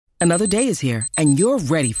Another day is here, and you're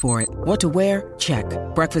ready for it. What to wear? Check.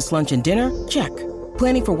 Breakfast, lunch, and dinner? Check.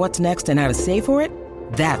 Planning for what's next and how to save for it?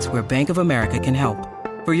 That's where Bank of America can help.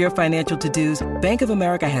 For your financial to-dos, Bank of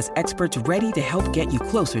America has experts ready to help get you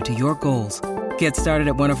closer to your goals. Get started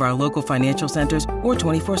at one of our local financial centers or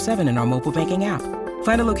 24/7 in our mobile banking app.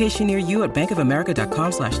 Find a location near you at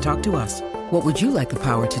bankofamerica.com/talktous. What would you like the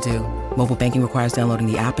power to do? Mobile banking requires downloading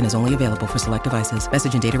the app and is only available for select devices.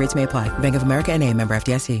 Message and data rates may apply. Bank of America N.A., member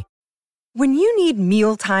FDIC. When you need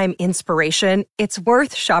mealtime inspiration, it's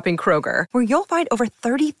worth shopping Kroger, where you'll find over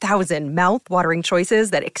 30,000 mouth-watering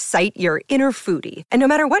choices that excite your inner foodie. And no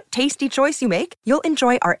matter what tasty choice you make, you'll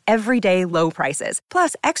enjoy our everyday low prices,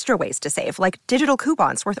 plus extra ways to save, like digital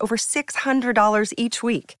coupons worth over $600 each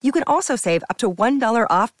week. You can also save up to $1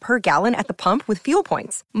 off per gallon at the pump with fuel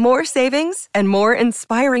points. More savings and more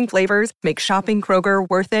inspiring flavors make shopping Kroger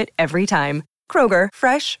worth it every time. Kroger,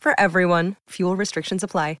 fresh for everyone. Fuel restrictions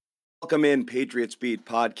apply. Welcome in, Patriots Beat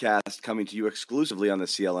podcast, coming to you exclusively on the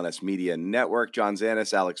CLNS Media Network. John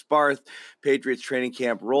Zanis, Alex Barth. Patriots training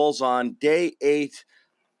camp rolls on. Day 8,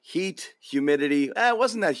 heat, humidity. It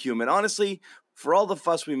wasn't that humid. Honestly, for all the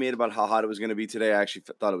fuss we made about how hot it was going to be today, I actually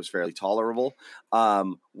thought it was fairly tolerable.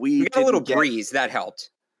 We got a little breeze. That helped.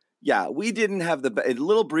 Yeah, we didn't have a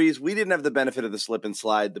little breeze. We didn't have the benefit of the slip and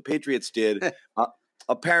slide. The Patriots did.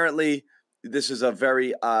 Apparently, this is a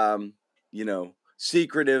very,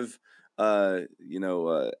 secretive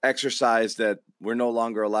exercise that we're no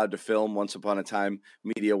longer allowed to film. Once upon a time,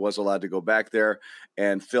 media was allowed to go back there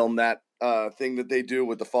and film that thing that they do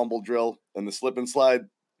with the fumble drill and the slip and slide,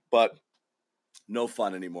 but no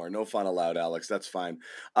fun anymore. No fun allowed, Alex. That's fine.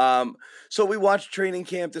 So we watched training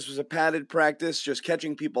camp. This was a padded practice, just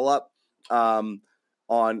catching people up on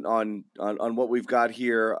what we've got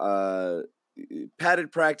here.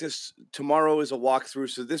 Padded practice. Tomorrow is a walkthrough.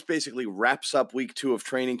 So this basically wraps up week 2 of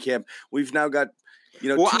training camp. We've now got,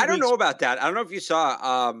 Well, I don't know about that. I don't know if you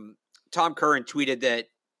saw Tom Curran tweeted that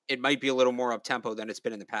it might be a little more up tempo than it's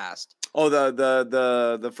been in the past. Oh,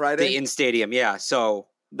 the Friday? The in stadium. Yeah. So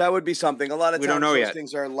that would be something. A lot of times those yet.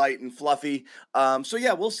 things are light and fluffy. So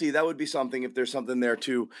yeah, we'll see. That would be something if there's something there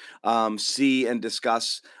to see and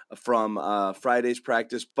discuss from Friday's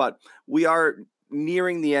practice. But we are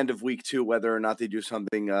nearing the end of week 2, whether or not they do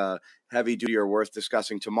something heavy duty or worth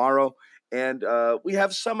discussing tomorrow. And we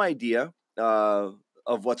have some idea of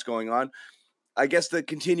what's going on. I guess the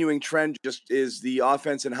continuing trend just is the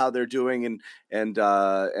offense and how they're doing and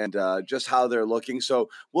just how they're looking. So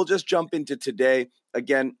we'll just jump into today.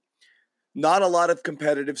 Again, not a lot of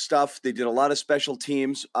competitive stuff. They did a lot of special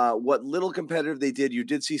teams. What little competitive they did, you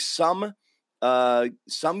did see some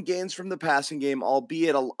gains from the passing game,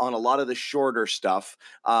 albeit on a lot of the shorter stuff,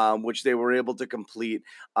 which they were able to complete.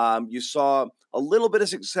 You saw a little bit of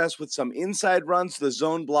success with some inside runs. The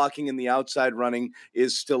zone blocking and the outside running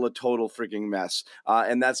is still a total freaking mess.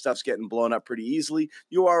 And that stuff's getting blown up pretty easily.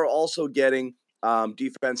 You are also getting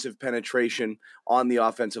defensive penetration on the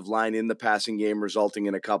offensive line in the passing game, resulting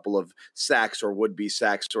in a couple of sacks or would-be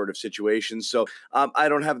sacks sort of situations. So I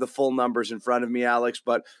don't have the full numbers in front of me, Alex,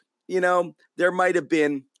 but there might have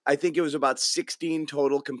been, I think it was about 16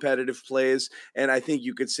 total competitive plays. And I think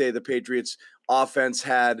you could say the Patriots offense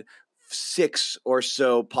had 6 or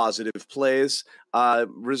so positive plays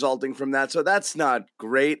resulting from that. So that's not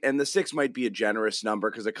great. And the 6 might be a generous number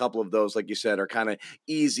because a couple of those, like you said, are kind of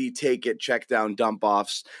easy, take it, check down, dump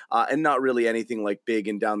offs, and not really anything like big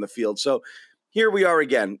and down the field. So here we are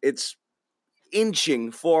again. It's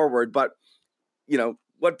inching forward, but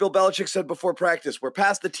what Bill Belichick said before practice, we're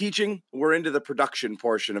past the teaching, we're into the production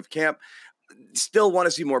portion of camp. Still want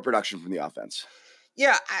to see more production from the offense.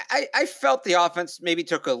 Yeah, I felt the offense maybe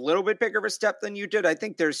took a little bit bigger of a step than you did. I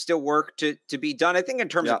think there's still work to be done. I think in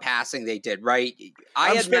terms of passing, they did, right?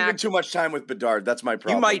 I'm spending too much time with Bedard. That's my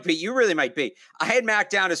problem. You might be. You really might be. I had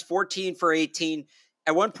Mac down as 14 for 18.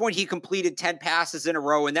 At one point, he completed 10 passes in a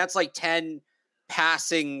row, and that's like 10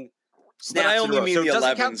 passing snaps. But I only mean so the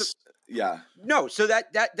 11s. Yeah. No, so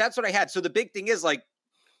that's what I had. So the big thing is like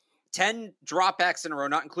 10 dropbacks in a row,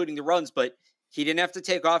 not including the runs, but he didn't have to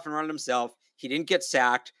take off and run it himself. He didn't get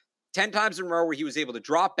sacked. 10 times in a row where he was able to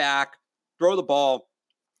drop back, throw the ball,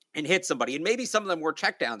 and hit somebody. And maybe some of them were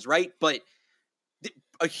checkdowns, right? But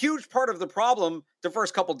a huge part of the problem the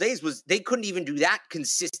first couple of days was they couldn't even do that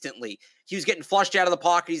consistently. He was getting flushed out of the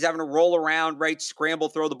pocket. He's having to roll around, right? Scramble,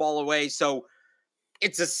 throw the ball away. So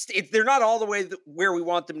they're not all the way where we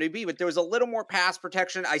want them to be, but there was a little more pass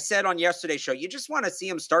protection. I said on yesterday's show, you just want to see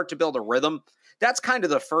them start to build a rhythm. That's kind of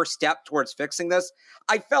the first step towards fixing this.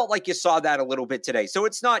 I felt like you saw that a little bit today. So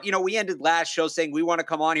it's not, we ended last show saying we want to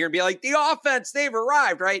come on here and be like, the offense, they've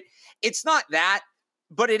arrived, right? It's not that,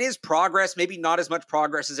 but it is progress. Maybe not as much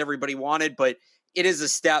progress as everybody wanted, but it is a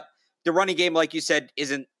step. The running game, like you said,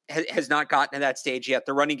 has not gotten to that stage yet.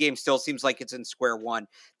 The running game still seems like it's in square one.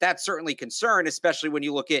 That's certainly concern, especially when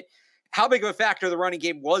you look at how big of a factor the running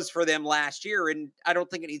game was for them last year. And I don't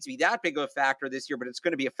think it needs to be that big of a factor this year, but it's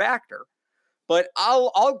going to be a factor. But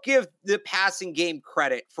I'll give the passing game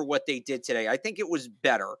credit for what they did today. I think it was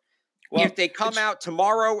better. Well, if they come out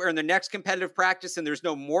tomorrow or in the next competitive practice and there's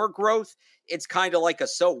no more growth, it's kind of like a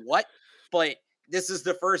so what. But this is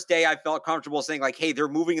the first day I felt comfortable saying, like, hey, they're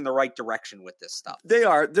moving in the right direction with this stuff. They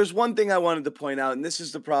are. There's one thing I wanted to point out, and this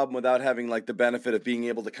is the problem without having like the benefit of being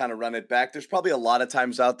able to kind of run it back. There's probably a lot of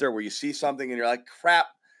times out there where you see something and you're like, crap,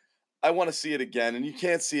 I want to see it again. And you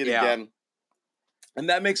can't see it again. And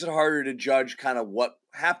that makes it harder to judge kind of what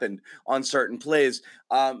happened on certain plays.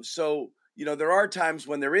 There are times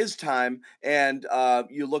when there is time and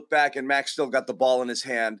you look back and Max still got the ball in his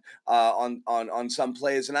hand on some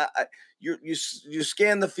plays. And you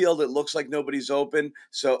scan the field, it looks like nobody's open.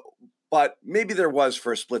 But maybe there was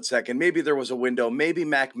for a split second. Maybe there was a window. Maybe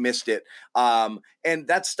Mac missed it. And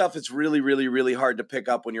that stuff is really, really, really hard to pick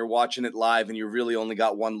up when you're watching it live and you really only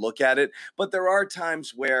got one look at it. But there are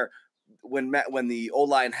times where when the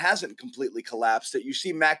O-line hasn't completely collapsed, that you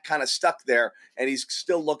see Mac kind of stuck there and he's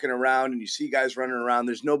still looking around and you see guys running around.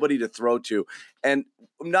 There's nobody to throw to. And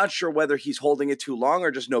I'm not sure whether he's holding it too long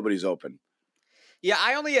or just nobody's open. Yeah,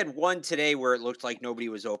 I only had one today where it looked like nobody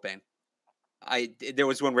was open. There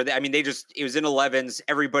was one where it was in 11s.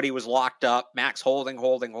 Everybody was locked up. Max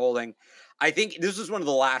holding. I think this was one of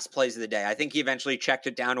the last plays of the day. I think he eventually checked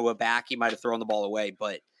it down to a back. He might have thrown the ball away,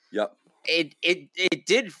 but yep. It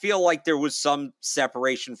did feel like there was some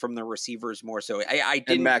separation from the receivers more so. I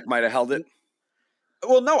didn't. And Mac might have held it.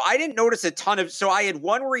 Well, no, I didn't notice a ton of. So I had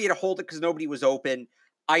one where he had to hold it because nobody was open.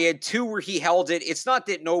 I had two where he held it. It's not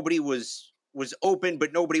that nobody was open,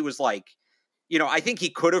 but nobody was like, I think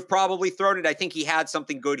he could have probably thrown it. I think he had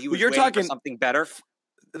something good. He was waiting for something better.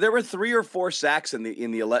 There were 3 or 4 sacks in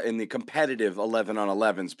the competitive 11 on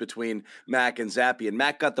 11s between Mac and Zappe, and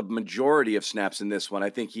Mac got the majority of snaps in this one. I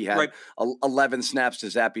think he had 11 snaps to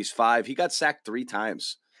Zappe's 5. He got sacked 3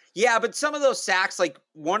 times. Yeah, but some of those sacks, like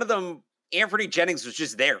one of them, Anfernee Jennings was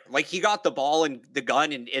just there. Like he got the ball and the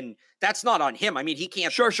gun, and that's not on him. I mean, he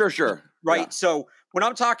can't. Sure. Right. Yeah. So when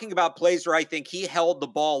I'm talking about plays where I think he held the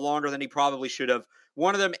ball longer than he probably should have,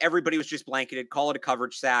 one of them, everybody was just blanketed, call it a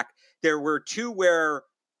coverage sack. There were 2 where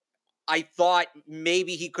I thought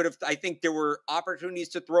maybe he could have. I think there were opportunities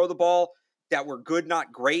to throw the ball that were good,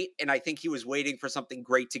 not great. And I think he was waiting for something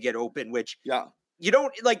great to get open, which you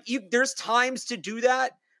don't like. There's times to do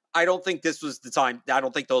that. I don't think this was the time. I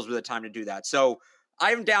don't think those were the time to do that. So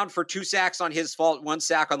I'm down for 2 sacks on his fault, 1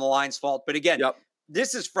 sack on the line's fault. But again,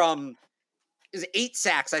 this is 8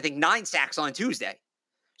 sacks, I think 9 sacks on Tuesday.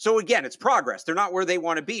 So again, it's progress. They're not where they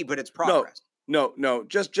want to be, but it's progress. No.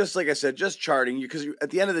 Just like I said, just charting you, because at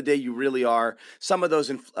the end of the day, you really are. Some of those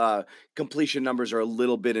completion numbers are a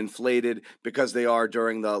little bit inflated because they are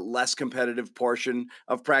during the less competitive portion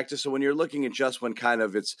of practice. So when you're looking at just when kind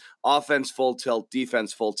of it's offense full tilt,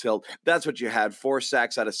 defense full tilt, that's what you had. 4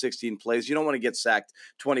 sacks out of 16 plays. You don't want to get sacked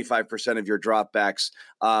 25% of your dropbacks.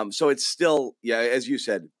 So it's still, as you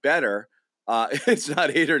said, better. It's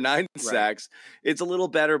not 8 or 9 sacks. It's a little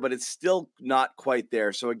better, but it's still not quite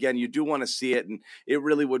there. So again, you do want to see it, and it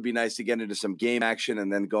really would be nice to get into some game action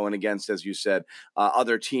and then going against, as you said,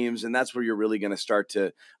 other teams, and that's where you're really going to start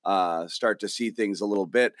to see things a little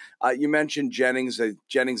bit. You mentioned Jennings.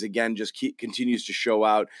 Jennings again just continues to show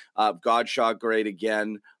out. Godchaux great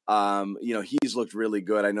again. He's looked really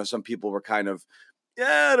good. I know some people were kind of,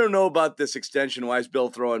 I don't know about this extension. Why is Bill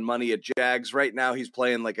throwing money at Jags? Right now, he's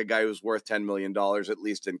playing like a guy who's worth $10 million, at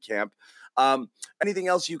least in camp. Anything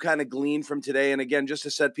else you kind of gleaned from today? And again, just to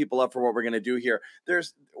set people up for what we're going to do here, there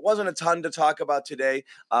wasn't a ton to talk about today.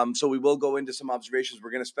 So we will go into some observations.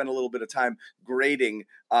 We're going to spend a little bit of time grading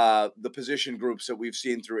the position groups that we've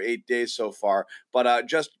seen through 8 days so far, but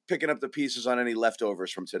just picking up the pieces on any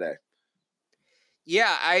leftovers from today.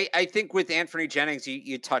 Yeah, I think with Anfernee Jennings,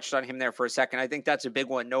 you touched on him there for a second. I think that's a big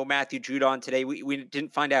one. No Matthew Judon today. We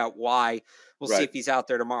didn't find out why. We'll see if he's out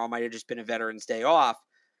there tomorrow. Might have just been a Veterans Day off.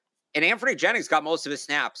 And Anfernee Jennings got most of his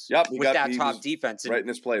snaps with that top defense. And, right in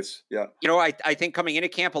his place, yeah. I think coming into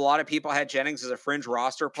camp, a lot of people had Jennings as a fringe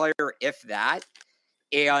roster player, if that.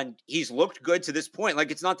 And he's looked good to this point.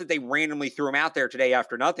 Like, it's not that they randomly threw him out there today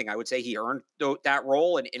after nothing. I would say he earned that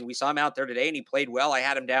role, and we saw him out there today, and he played well. I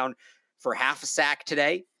had him down for half a sack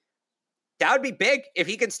today. That would be big if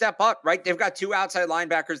he can step up, right? They've got 2 outside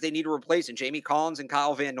linebackers they need to replace, and Jamie Collins and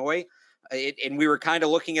Kyle Van Noy. And we were kind of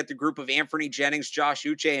looking at the group of Anthony Jennings, Josh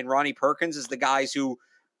Uche, and Ronnie Perkins as the guys who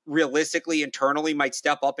realistically internally might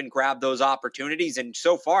step up and grab those opportunities. And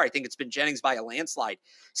so far, I think it's been Jennings by a landslide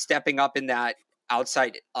stepping up in that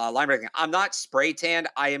outside linebacker. I'm not spray tanned.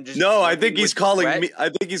 I am just I think he's calling me. I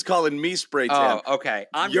think he's calling me spray tan. Oh, okay.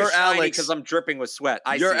 You're just shiny because I'm dripping with sweat.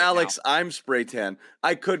 You're Alex. Now. I'm spray tan.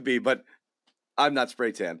 I could be, but I'm not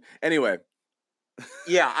spray tan. Anyway.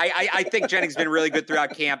 Yeah, I think Jennings been really good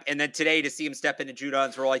throughout camp, and then today to see him step into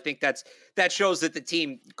Judon's role, I think that shows that the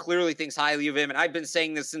team clearly thinks highly of him. And I've been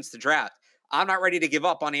saying this since the draft. I'm not ready to give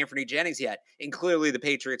up on Anthony Jennings yet, and clearly the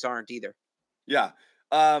Patriots aren't either. Yeah.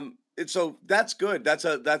 So that's good. That's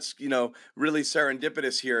really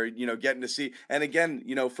serendipitous here, getting to see. And again,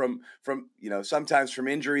 from sometimes from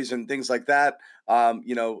injuries and things like that,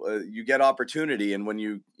 you get opportunity. And when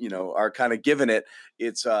you are kind of given it,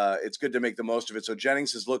 it's good to make the most of it. So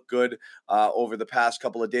Jennings has looked good over the past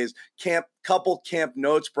couple of days. Camp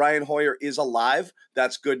notes. Brian Hoyer is alive.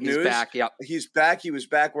 That's good news. He's back. Yep. He's back. He was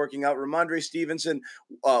back working out. Ramondre Stevenson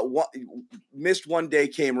missed one day,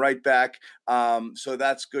 came right back. So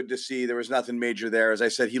that's good to see. There was nothing major there. As I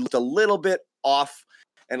said, he looked a little bit off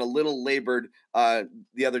and a little labored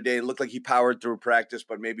the other day. It looked like he powered through practice,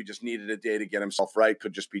 but maybe just needed a day to get himself right.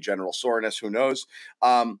 Could just be general soreness. Who knows?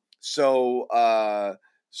 So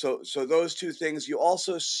those two things. You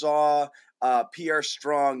also saw Pierre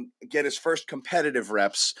Strong get his first competitive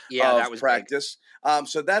reps of that was practice.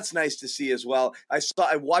 So that's nice to see as well.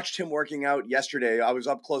 I watched him working out yesterday. I was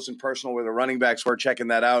up close and personal where the running backs were, checking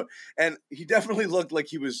that out. And he definitely looked like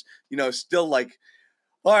he was, still like,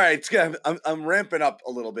 all right, I'm ramping up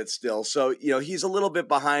a little bit still. So, he's a little bit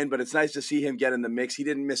behind, but it's nice to see him get in the mix. He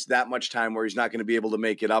didn't miss that much time where he's not going to be able to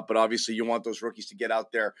make it up. But obviously you want those rookies to get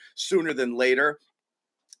out there sooner than later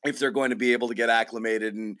if they're going to be able to get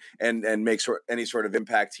acclimated and make any sort of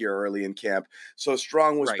impact here early in camp. So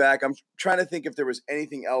Strong was back. I'm trying to think if there was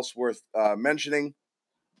anything else worth mentioning.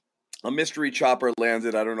 A mystery chopper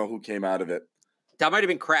landed. I don't know who came out of it. That might have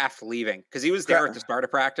been Kraft leaving because he was there at the start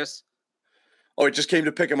of practice. Oh, it just came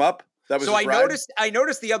to pick him up? That was so I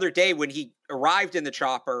noticed the other day when he arrived in the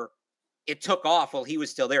chopper, it took off while he was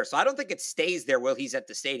still there. So I don't think it stays there while he's at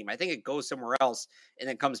the stadium. I think it goes somewhere else and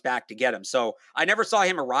then comes back to get him. So I never saw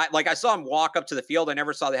him arrive. Like I saw him walk up to the field. I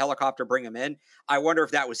never saw the helicopter bring him in. I wonder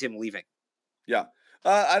if that was him leaving. Yeah.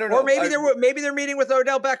 I don't know. Or maybe they're meeting with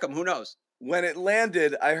Odell Beckham. Who knows? When it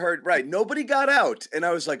landed, I heard, nobody got out. And I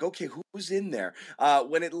was like, okay, who's in there?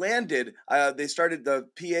 When it landed, the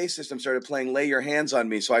PA system started playing Lay Your Hands on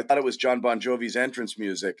Me. So I thought it was John Bon Jovi's entrance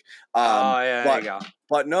music. There you go.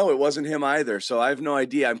 But no, it wasn't him either. So I have no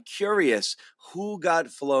idea. I'm curious who got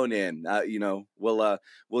flown in.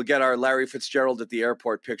 We'll get our Larry Fitzgerald at the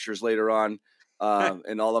airport pictures later on.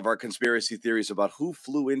 And all of our conspiracy theories about who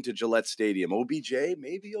flew into Gillette Stadium. OBJ?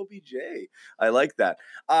 Maybe OBJ. I like that.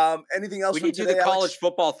 Anything else? We need to do the college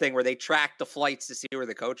football thing where they track the flights to see where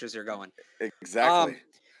the coaches are going. Exactly.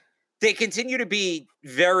 They continue to be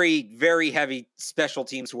very, very heavy special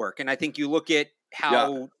teams work. And I think you look at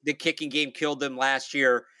how the kicking game killed them last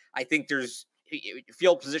year. I think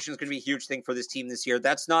field position is going to be a huge thing for this team this year.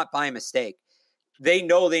 That's not by mistake. They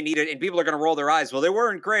know they need it, and people are going to roll their eyes. Well, they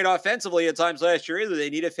weren't great offensively at times last year either.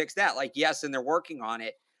 They need to fix that. Yes, and they're working on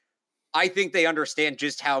it. I think they understand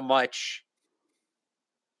just how much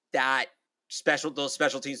those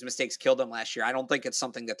special teams mistakes killed them last year. I don't think it's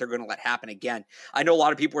something that they're going to let happen again. I know a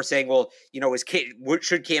lot of people were saying, well,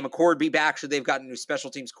 should Cam McCord be back? Should they've gotten a new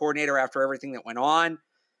special teams coordinator after everything that went on?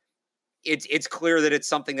 It's clear that it's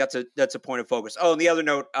something that's a point of focus. Oh, and the other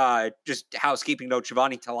note, just housekeeping note,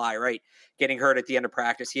 Shivani Talai, right? Getting hurt at the end of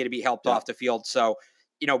practice. He had to be helped off the field. So,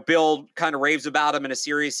 Bill kind of raves about him in a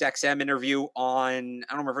Sirius XM interview on,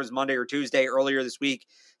 I don't remember if it was Monday or Tuesday earlier this week,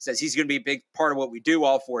 says he's going to be a big part of what we do,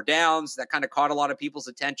 all four downs. That kind of caught a lot of people's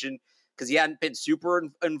attention because he hadn't been super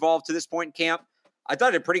involved to this point in camp. I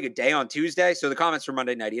thought he had a pretty good day on Tuesday. So the comments from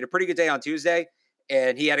Monday night, he had a pretty good day on Tuesday.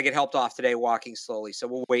 And he had to get helped off today walking slowly. So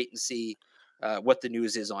we'll wait and see what the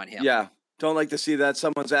news is on him. Yeah. Don't like to see that.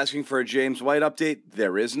 Someone's asking for a James White update.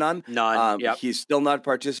 There is none. None. He's still not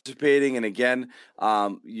participating. And again,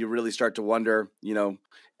 you really start to wonder,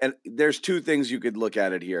 and there's two things you could look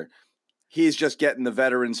at it here. He's just getting the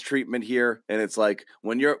veterans treatment here. And it's like,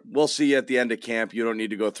 we'll see you at the end of camp. You don't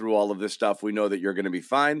need to go through all of this stuff. We know that you're going to be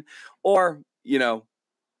fine. Or, we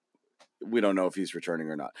don't know if he's returning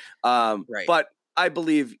or not. Right. But I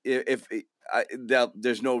believe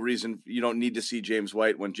there's no reason you don't need to see James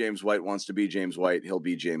White. When James White wants to be James White, he'll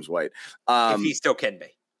be James White. If he still can be.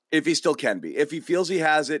 If he still can be. If he feels he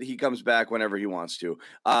has it, he comes back whenever he wants to.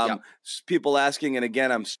 People asking, and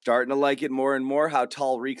again, I'm starting to like it more and more, how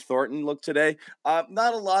tall Reek Thornton looked today.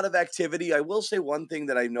 Not a lot of activity. I will say one thing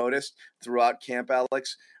that I noticed throughout camp,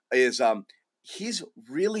 Alex, is he's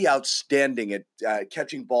really outstanding at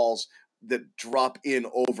catching balls that drop in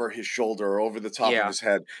over his shoulder or over the top of his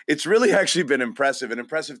head. It's really actually been impressive. An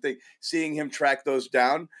impressive thing, seeing him track those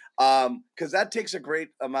down, because that takes a great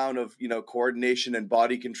amount of, coordination and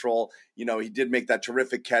body control. He did make that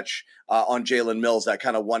terrific catch on Jalen Mills, that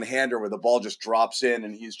kind of one-hander where the ball just drops in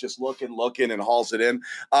and he's just looking and hauls it in.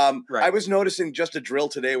 Right. I was noticing just a drill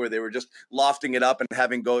today where they were just lofting it up and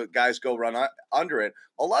having guys go run under it.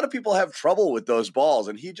 A lot of people have trouble with those balls,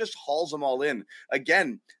 and he just hauls them all in.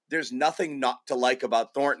 Again, there's nothing not to like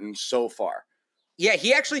about Thornton so far. Yeah,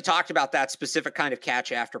 he actually talked about that specific kind of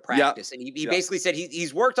catch after practice. And he basically said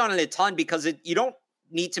he's worked on it a ton because you don't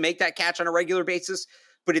need to make that catch on a regular basis,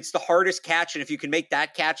 but it's the hardest catch. And if you can make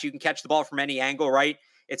that catch, you can catch the ball from any angle, right?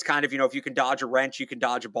 It's kind of, if you can dodge a wrench, you can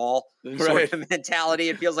dodge a ball sort of mentality.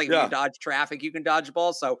 It feels like if you dodge traffic, you can dodge a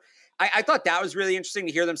ball. So I thought that was really interesting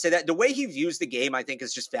to hear them say that. The way he views the game, I think,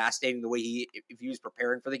 is just fascinating, the way he views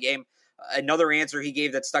preparing for the game. Another answer he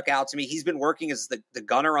gave that stuck out to me, he's been working as the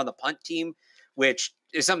gunner on the punt team, which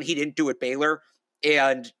is something he didn't do at Baylor.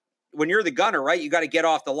 And when you're the gunner, right, you got to get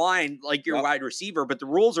off the line like your wide receiver, but the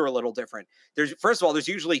rules are a little different. First of all, there's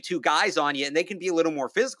usually two guys on you, and they can be a little more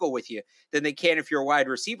physical with you than they can if you're a wide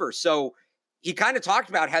receiver. So he kind of talked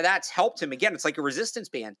about how that's helped him. Again, it's like a resistance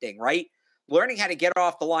band thing, right? Learning how to get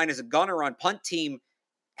off the line as a gunner on punt team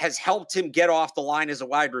has helped him get off the line as a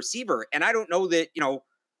wide receiver. And I don't know that,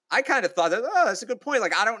 I kind of thought that, that's a good point.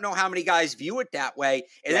 Like, I don't know how many guys view it that way.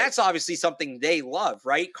 And that's obviously something they love,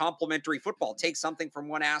 right? Complementary football. Take something from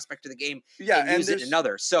one aspect of the game and use it in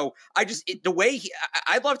another. So I'd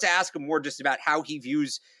love to ask him more just about how he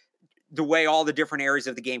views the way all the different areas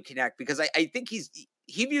of the game connect, because I think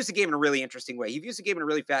he views the game in a really interesting way. He views the game in a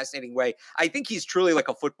really fascinating way. I think he's truly like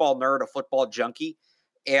a football nerd, a football junkie.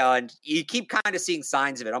 And you keep kind of seeing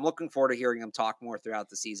signs of it. I'm looking forward to hearing him talk more throughout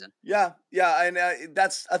the season. Yeah. And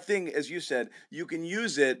that's a thing, as you said, you can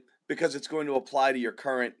use it because it's going to apply to your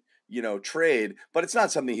current, trade, but it's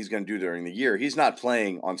not something he's going to do during the year. He's not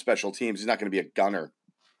playing on special teams. He's not going to be a gunner.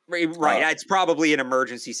 Right. It's probably an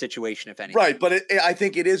emergency situation, if anything. Right. But I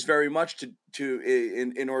think it is very much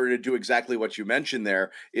in order to do exactly what you mentioned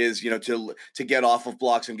there is, to get off of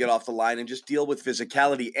blocks and get off the line and just deal with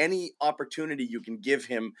physicality. Any opportunity you can give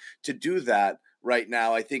him to do that right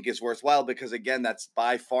now, I think is worthwhile, because again, that's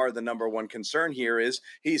by far the number one concern here is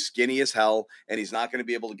he's skinny as hell and he's not going to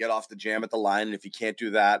be able to get off the jam at the line. And if he can't do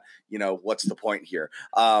that, what's the point here?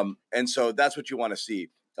 And so that's what you want to see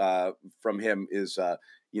from him is,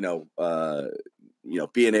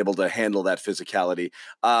 being able to handle that physicality.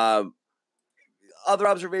 Other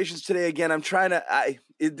observations today, again, I'm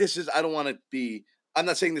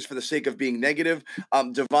not saying this for the sake of being negative.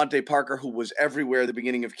 Devontae Parker, who was everywhere at the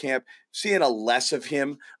beginning of camp, seeing a less of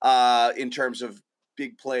him in terms of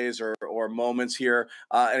big plays or moments here.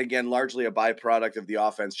 And again, largely a byproduct of the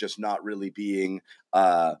offense just not really being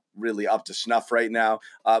really up to snuff right now.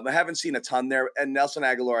 I haven't seen a ton there. And Nelson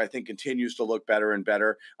Aguilar, I think, continues to look better and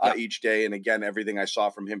better each day. And again, everything I saw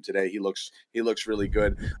from him today, he looks really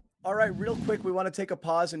good. All right, real quick, we want to take a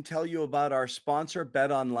pause and tell you about our sponsor,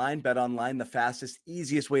 BetOnline. BetOnline, the fastest,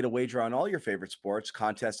 easiest way to wager on all your favorite sports,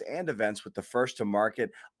 contests, and events with the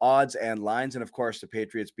first-to-market odds and lines. And, of course, the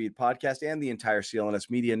Patriots Beat podcast and the entire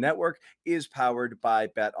CLNS Media Network is powered by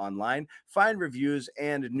BetOnline. Find reviews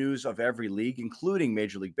and news of every league, including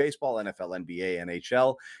Major League Baseball, NFL, NBA,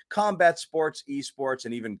 NHL, combat sports, esports,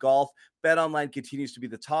 and even golf. BetOnline continues to be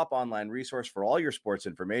the top online resource for all your sports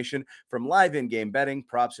information, from live in-game betting,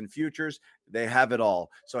 props, and futures. They have it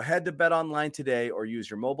all. So head to BetOnline today or use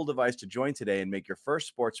your mobile device to join today and make your first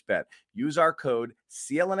sports bet. Use our code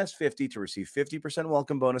CLNS50 to receive 50%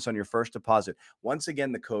 welcome bonus on your first deposit. Once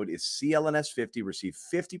again, the code is CLNS50. Receive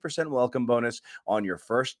 50% welcome bonus on your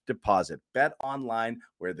first deposit. BetOnline,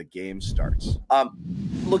 where the game starts.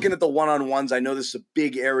 Looking at the one-on-ones, I know this is a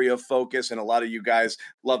big area of focus, and a lot of you guys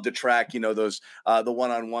love to track, those the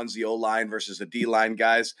one-on-ones, the O-line versus the D-line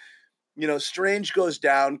guys. Strange goes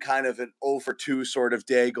down kind of an 0 for 2 sort of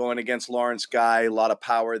day going against Lawrence Guy, a lot of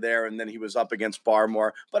power there, and then he was up against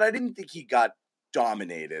Barmore. But I didn't think he got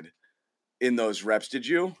dominated in those reps. Did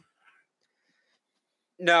you?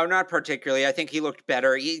 No, not particularly. I think he looked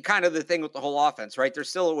better. Kind of the thing with the whole offense, right? There's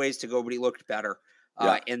still a ways to go, but he looked better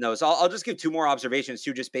in those. I'll just give 2 more observations,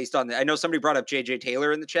 too, just based on I know somebody brought up J.J.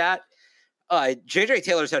 Taylor in the chat. J.J.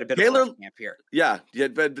 Taylor's had a bit of a camp here. Yeah,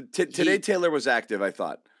 but today Taylor was active, I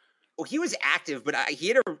thought. he was active, but he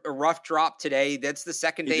had a rough drop today. That's the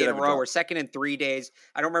second day in a row, or second in 3 days.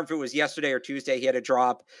 I don't remember if it was yesterday or Tuesday. He had a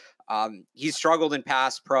drop. He's struggled in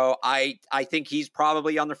pass pro. I think he's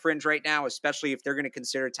probably on the fringe right now, especially if they're going to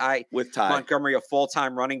consider Ty Montgomery a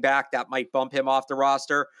full-time running back. That might bump him off the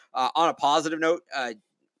roster. On a positive note,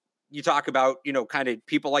 you talk about, kind of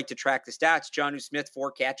people like to track the stats. Jonnu Smith, 4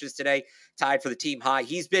 catches today, tied for the team high.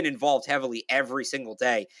 He's been involved heavily every single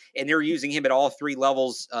day, and they're using him at all 3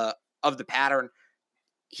 levels of the pattern.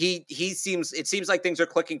 It seems like things are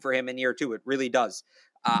clicking for him in year 2. It really does.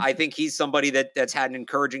 I think he's somebody that's had an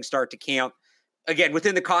encouraging start to camp. Again,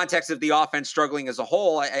 within the context of the offense struggling as a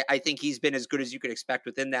whole, I think he's been as good as you could expect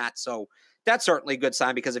within that. So that's certainly a good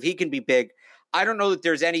sign, because if he can be big, I don't know that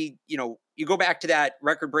there's any, you go back to that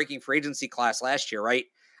record-breaking free agency class last year, right?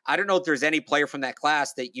 I don't know if there's any player from that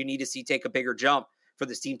class that you need to see take a bigger jump for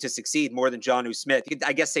this team to succeed more than Jonnu Smith. You could,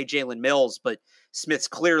 I guess, say Jalen Mills, but Smith's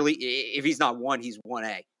clearly, if he's not 1, he's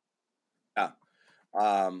 1A. Yeah.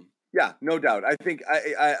 Yeah, no doubt. I think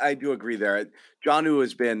I do agree there. Jonnu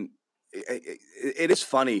has been, it is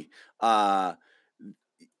funny. Not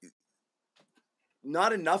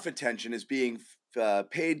enough attention is being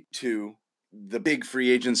paid to the big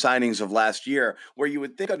free agent signings of last year, where you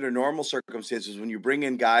would think under normal circumstances, when you bring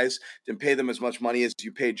in guys and pay them as much money as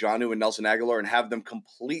you paid Jonnu and Nelson Aguilar and have them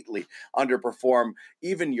completely underperform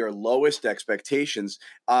even your lowest expectations,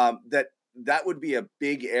 that would be a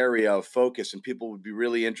big area of focus, and people would be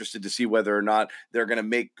really interested to see whether or not they're going to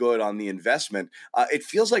make good on the investment. It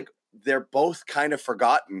feels like they're both kind of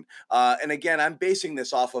forgotten. And again, I'm basing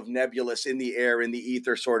this off of nebulous, in the air, in the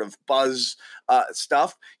ether sort of buzz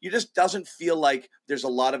stuff. You just doesn't feel like there's a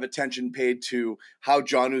lot of attention paid to how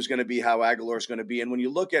Jonnu's going to be, how Aguilar's going to be. And when you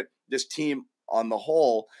look at this team on the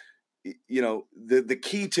whole, the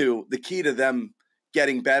key to them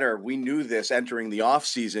getting better, we knew this entering the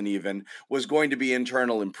offseason even, was going to be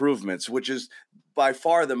internal improvements, which is by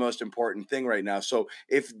far the most important thing right now. So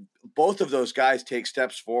if both of those guys take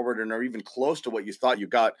steps forward and are even close to what you thought you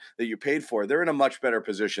got, that you paid for, they're in a much better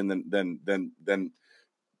position than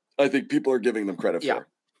I think people are giving them credit for.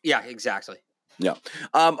 Yeah, exactly. Yeah.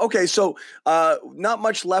 Okay. So not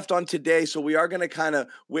much left on today. So we are going to kind of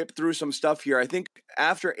whip through some stuff here. I think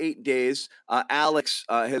after 8 days, Alex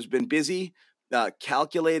has been busy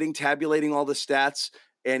calculating, tabulating all the stats,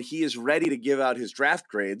 and he is ready to give out his draft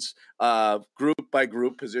grades, group by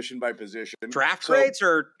group, position by position. Draft grades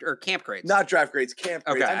or camp grades? Not draft grades, camp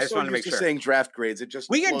grades. Okay, I just want to make sure. Saying draft grades, it just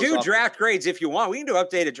we can do draft grades if you want. We can do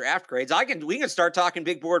updated draft grades. We can start talking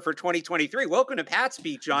big board for 2023. Welcome to Pat's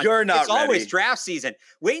Speech, John. You're not It's ready. Always draft season.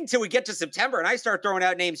 Wait until we get to September and I start throwing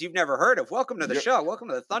out names you've never heard of. Welcome to the show. Welcome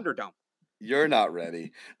to the Thunderdome. You're not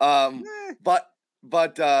ready. Yeah.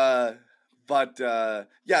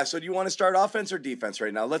 So do you want to start offense or defense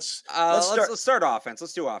right now? Let's start offense.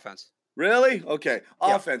 Let's do offense. Really? Okay.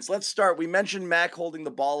 Offense. Let's start. We mentioned Mac holding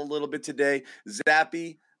the ball a little bit today.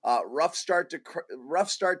 Zappy, rough start to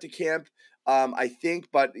camp. I think,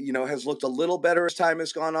 but has looked a little better as time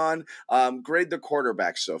has gone on. Grade the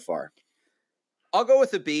quarterbacks so far. I'll go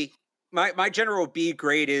with a B. My general B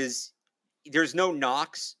grade is there's no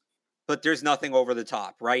knocks, but there's nothing over the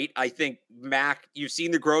top, right? I think Mac, you've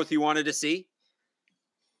seen the growth you wanted to see.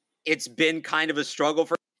 It's been kind of a struggle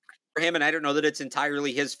for him, and I don't know that it's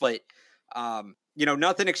entirely his fault.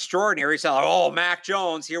 Nothing extraordinary. So, Mac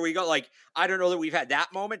Jones, here we go. Like, I don't know that we've had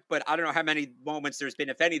that moment, but I don't know how many moments there's been,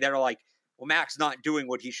 if any, that are like, well, Mac's not doing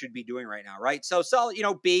what he should be doing right now, right? So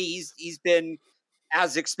B, he's been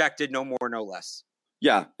as expected, no more, no less.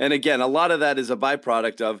 Yeah. And again, a lot of that is a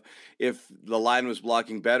byproduct of if the line was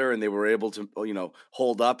blocking better and they were able to,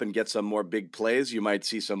 hold up and get some more big plays, you might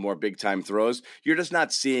see some more big time throws. You're just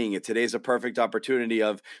not seeing it. Today's a perfect opportunity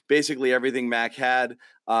of basically everything Mac had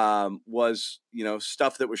was,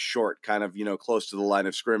 stuff that was short, kind of, close to the line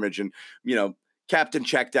of scrimmage. And, captain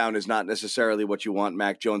check down is not necessarily what you want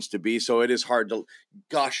Mac Jones to be. So it is hard to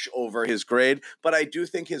gush over his grade, but I do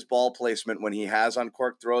think his ball placement when he has on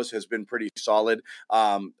cork throws has been pretty solid.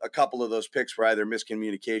 A couple of those picks were either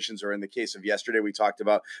miscommunications or in the case of yesterday, we talked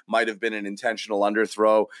about might have been an intentional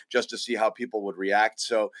underthrow just to see how people would react.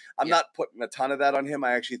 So I'm not putting a ton of that on him.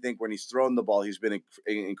 I actually think when he's thrown the ball, he's been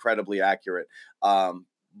incredibly accurate.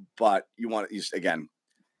 But again,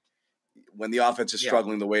 when the offense is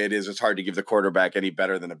struggling the way it is, it's hard to give the quarterback any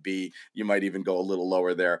better than a B. You might even go a little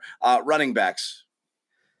lower there. Running backs.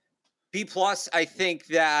 B+. I think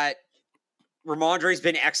that Ramondre's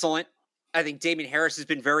been excellent. I think Damien Harris has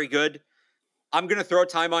been very good. I'm going to throw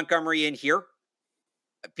Ty Montgomery in here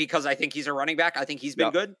because I think he's a running back. I think he's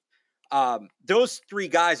been good. Those 3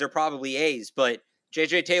 guys are probably A's, but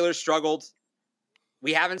JJ Taylor struggled.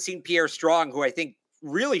 We haven't seen Pierre Strong, who I think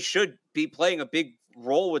really should be playing a big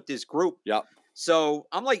role with this group. Yep. So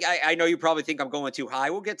I'm like, I know you probably think I'm going too high.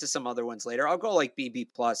 We'll get to some other ones later. I'll go like BB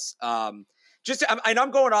plus. And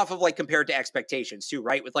I'm going off of like compared to expectations too,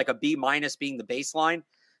 right? With like a B minus being the baseline.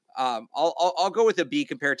 I'll go with a B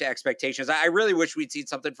compared to expectations. I really wish we'd seen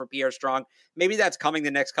something from Pierre Strong. Maybe that's coming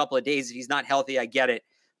the next couple of days. If he's not healthy, I get it.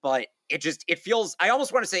 But it feels, I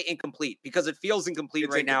almost want to say incomplete, because it feels incomplete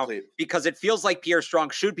now, because it feels like Pierre Strong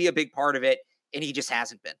should be a big part of it, and he just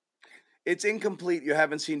hasn't been. It's incomplete. You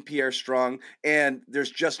haven't seen Pierre Strong, and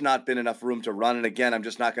there's just not been enough room to run. And again, I'm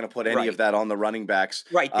just not going to put any of that on the running backs.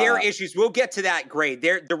 Right. Their issues, we'll get to that grade.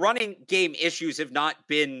 The running game issues have not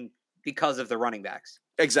been because of the running backs.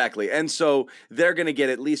 Exactly. And so they're going to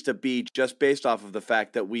get at least a B just based off of the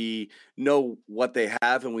fact that we know what they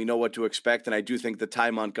have and we know what to expect. And I do think the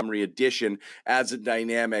Ty Montgomery addition adds a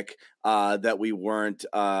dynamic that we weren't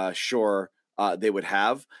sure they would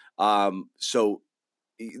have. So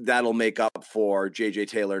that'll make up for JJ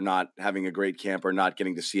Taylor not having a great camp or not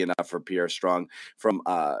getting to see enough for Pierre Strong from,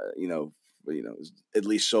 at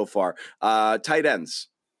least so far. Tight ends.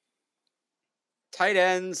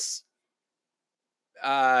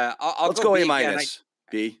 Let's go A minus.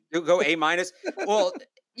 B. You'll go A minus. Well,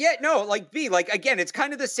 yeah, no, like B. Like again, it's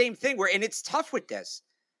kind of the same thing and it's tough with this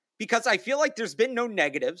because I feel like there's been no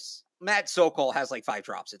negatives. Matt Sokol has like 5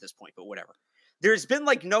 drops at this point, but whatever. There's been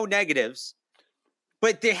like no negatives,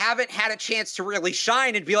 but they haven't had a chance to really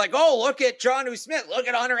shine and be like, oh, look at Jonnu Smith, look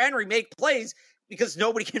at Hunter Henry make plays, because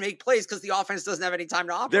nobody can make plays because the offense doesn't have any time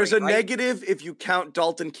to operate. There's a negative if you count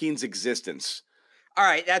Dalton Keene's existence. All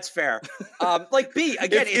right, that's fair. Like B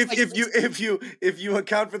again. If you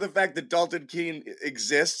account for the fact that Dalton Keene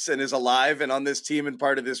exists and is alive and on this team and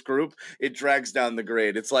part of this group, it drags down the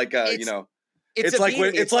grade. It's like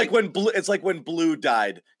it's like when Blue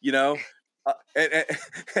died,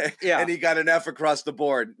 and he got an F across the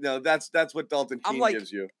board. No, that's what Dalton Keene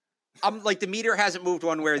gives you. I'm like the meter hasn't moved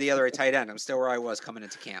one way or the other at tight end. I'm still where I was coming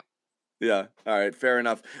into camp. Yeah. All right. Fair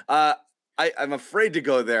enough. I'm afraid to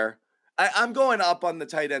go there. I'm going up on the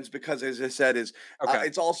tight ends because, as I said,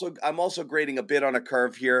 I'm also grading a bit on a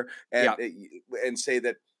curve here and say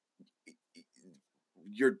that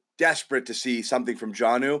you're desperate to see something from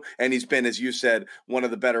Jonnu, and he's been, as you said, one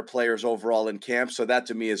of the better players overall in camp. So that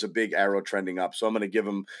to me is a big arrow trending up. So I'm going to give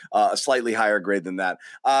him a slightly higher grade than that.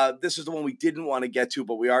 This is the one we didn't want to get to,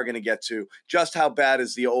 but we are going to get to. Just how bad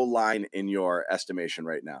is the O-line in your estimation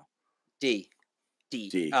right now? D.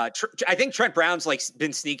 I think Trent Brown's like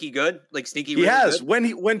been sneaky good, like sneaky. He really has.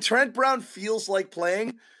 Good. When Trent Brown feels like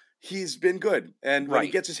playing, he's been good, and when he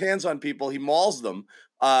gets his hands on people, he mauls them.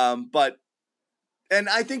 And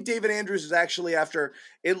I think David Andrews is actually, after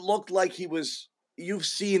it looked like he was. You've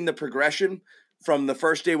seen the progression from the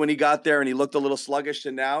first day when he got there, and he looked a little sluggish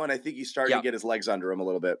to now, and I think he's starting to get his legs under him a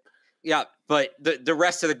little bit. Yeah, but the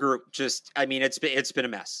rest of the group just, I mean, it's been a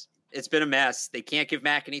mess. It's been a mess. They can't give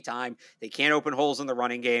Mack any time. They can't open holes in the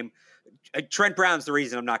running game. Trent Brown's the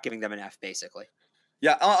reason I'm not giving them an F, basically.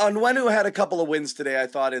 Yeah, Onwenu had a couple of wins today, I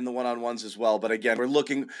thought, in the one-on-ones as well. But again, we're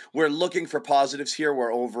looking for positives here,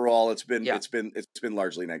 where overall it's been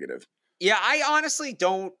largely negative. Yeah, I honestly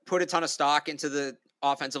don't put a ton of stock into the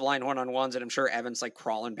offensive line one-on-ones, and I'm sure Evan's like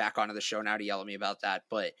crawling back onto the show now to yell at me about that.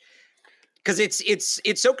 But because it's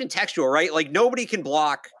so contextual, right? Like nobody can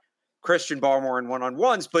block Christian Barmore in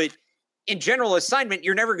one-on-ones, but in general assignment,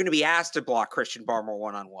 you're never going to be asked to block Christian Barmore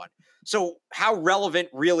one-on-one. So how relevant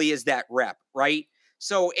really is that rep, right?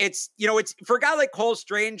 So it's for a guy like Cole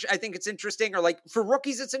Strange, I think it's interesting, or like for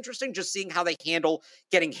rookies, it's interesting just seeing how they handle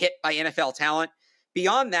getting hit by NFL talent.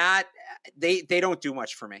 Beyond that, they don't do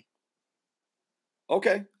much for me.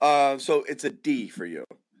 Okay. So it's a D for you.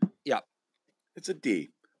 Yeah. It's a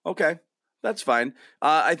D. Okay. That's fine.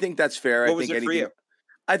 I think that's fair. What was it for you?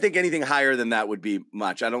 I think anything higher than that would be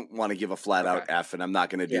much. I don't want to give a flat out F, and I'm not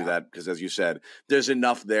going to do that because, as you said, there's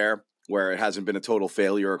enough there where it hasn't been a total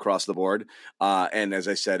failure across the board. And as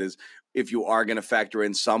I said, is if you are going to factor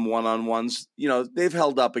in some one-on-ones, they've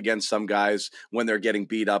held up against some guys when they're getting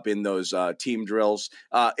beat up in those team drills.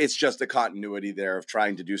 It's just the continuity there of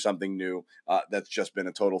trying to do something new that's just been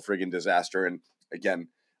a total friggin' disaster. And again,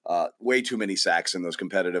 way too many sacks in those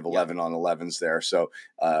competitive 11-on-11s there. So,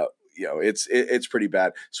 it's pretty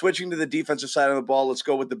bad. Switching to the defensive side of the ball, let's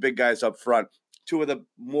go with the big guys up front. Two of the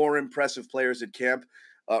more impressive players at camp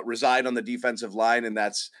reside on the defensive line, and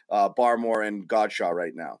that's Barmore and Godshaw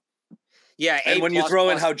right now. Yeah, and when you throw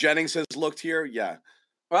in how Jennings has looked here,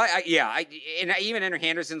 Well, and even Andrew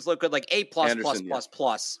Henderson's look good, like A plus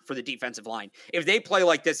for the defensive line. If they play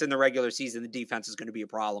like this in the regular season, the defense is going to be a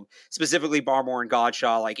problem. Specifically, Barmore and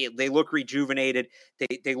Godshaw, they look rejuvenated.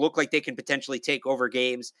 They look like they can potentially take over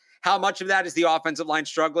games. How much of that is the offensive line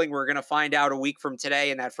struggling? We're going to find out a week from today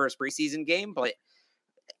in that first preseason game. But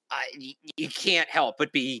you can't help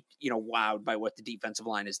but be wowed by what the defensive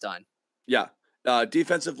line has done. Yeah.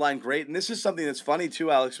 Defensive line, great. And this is something that's funny too,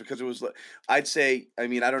 Alex, because it was, I'd say, I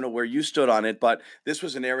don't know where you stood on it, but this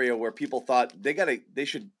was an area where people thought they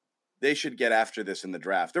should get after this in the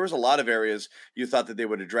draft. There was a lot of areas you thought that they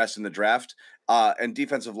would address in the draft, and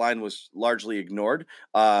defensive line was largely ignored,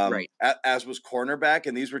 right. As was cornerback.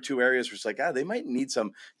 And these were two areas where it's like, they might need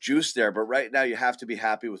some juice there. But right now you have to be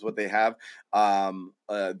happy with what they have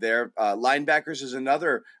there. Linebackers is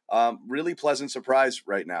another really pleasant surprise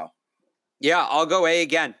right now. Yeah, I'll go A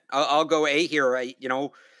again. I'll go A here.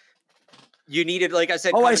 You needed, like I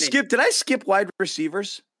said. Did I skip wide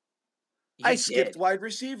receivers? I skipped wide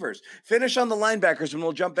receivers. Finish on the linebackers, and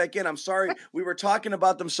we'll jump back in. I'm sorry, we were talking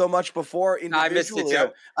about them so much before individually. I missed it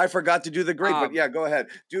too. I forgot to do the grade, but yeah, go ahead.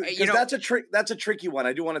 Because that's a tricky one.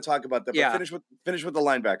 I do want to talk about that. But finish with the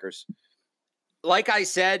linebackers. Like I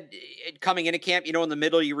said, coming into camp, in the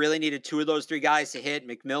middle, you really needed two of those three guys to hit,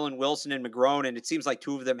 McMillan, Wilson, and McGrone, and it seems like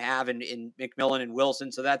two of them have in McMillan and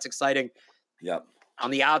Wilson, so that's exciting. Yep. On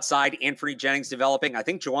the outside, Anthony Jennings developing. I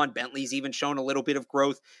think Jawan Bentley's even shown a little bit of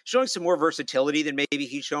growth, showing some more versatility than maybe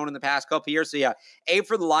he's shown in the past couple of years. So yeah, A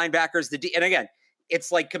for the linebackers. And again,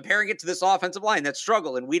 it's like comparing it to this offensive line that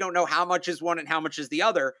struggle, and we don't know how much is one and how much is the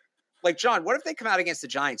other. Like, John, what if they come out against the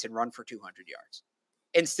Giants and run for 200 yards?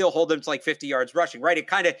 And still hold them to 50 yards rushing, right? It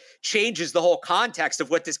kind of changes the whole context of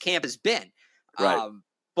what this camp has been. Right.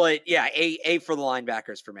 But yeah, A for the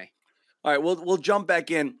linebackers for me. All right, we'll jump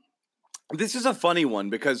back in. This is a funny one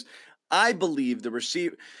because I believe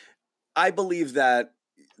that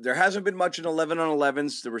there hasn't been much in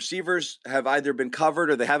 11-on-11s. The receivers have either been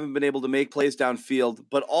covered or they haven't been able to make plays downfield.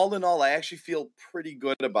 But all in all, I actually feel pretty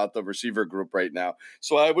good about the receiver group right now.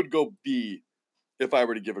 So I would go B if I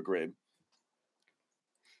were to give a grade.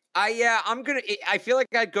 I feel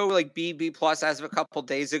like I'd go B plus as of a couple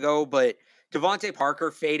days ago, but Devontae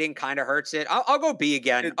Parker fading kind of hurts it. I'll go B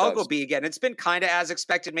again. I'll go B again. It's been kind of as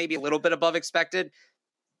expected, maybe a little bit above expected.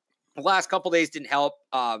 The last couple days didn't help.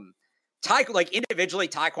 Individually,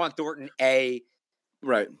 Tyquan Thornton A,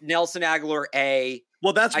 right? Nelson Agholor A.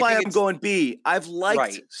 Well, that's why I'm going B. I've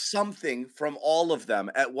liked something from all of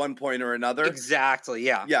them at one point or another. Exactly.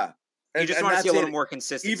 Yeah. Yeah. You just want to see a little more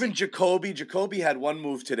consistency. Even Jacoby had one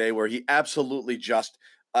move today where he absolutely just,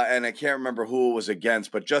 and I can't remember who it was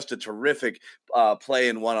against, but just a terrific play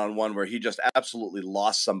in one-on-one where he just absolutely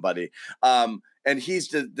lost somebody. And he's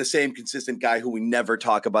the same consistent guy who we never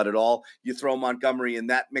talk about at all. You throw Montgomery in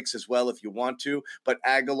that mix as well if you want to, but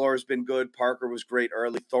Aguilar's been good. Parker was great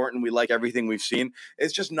early. Thornton, we like everything we've seen.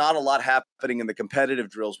 It's just not a lot happening in the competitive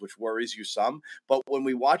drills, which worries you some. But when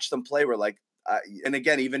we watch them play, we're like, and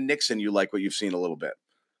again, even Nixon, you like what you've seen a little bit.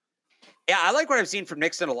 Yeah, I like what I've seen from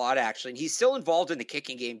Nixon a lot, actually. And he's still involved in the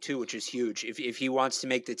kicking game, too, which is huge if he wants to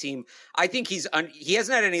make the team. I think he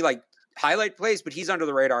hasn't had any highlight plays, but he's under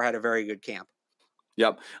the radar, had a very good camp.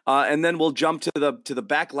 Yep. And then we'll jump to the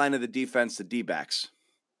back line of the defense, the D-backs.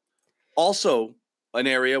 Also an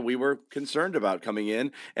area we were concerned about coming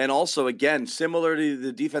in. And also, again, similar to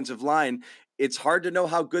the defensive line, it's hard to know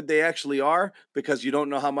how good they actually are because you don't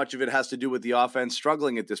know how much of it has to do with the offense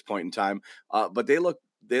struggling at this point in time. But they look,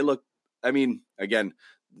 again,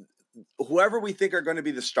 whoever we think are going to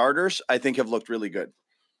be the starters, I think have looked really good.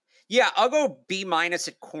 Yeah, I'll go B-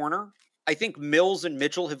 at corner. I think Mills and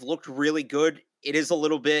Mitchell have looked really good. It is a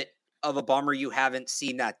little bit of a bummer you haven't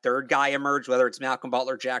seen that third guy emerge, whether it's Malcolm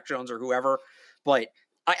Butler, Jack Jones, or whoever. But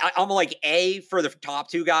I'm like A for the top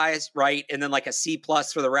two guys, right? And then a C+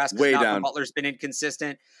 for the rest because Malcolm down. Butler's been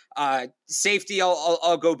inconsistent. Safety,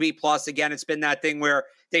 I'll go B+. Again, it's been that thing where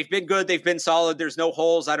they've been good, they've been solid. There's no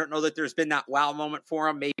holes. I don't know that there's been that wow moment for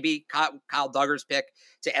them. Maybe Kyle Duggar's pick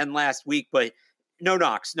to end last week, but no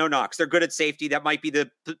knocks. They're good at safety. That might be the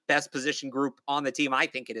best position group on the team. I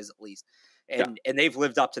think it is at least. And they've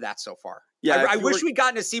lived up to that so far. Yeah, I wish we'd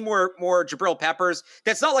gotten to see more Jabril Peppers.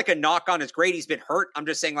 That's not a knock on his grade. He's been hurt. I'm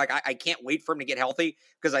just saying I can't wait for him to get healthy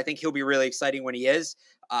because I think he'll be really exciting when he is.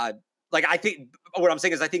 I think what I'm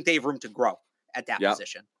saying is I think they have room to grow at that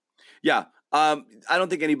position. Yeah. I don't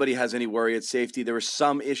think anybody has any worry at safety. There were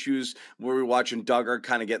some issues where we were watching Duggar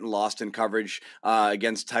kind of getting lost in coverage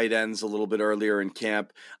against tight ends a little bit earlier in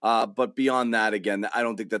camp. But beyond that, again, I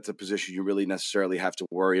don't think that's a position you really necessarily have to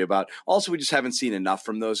worry about. Also, we just haven't seen enough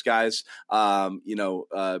from those guys,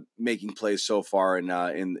 making plays so far in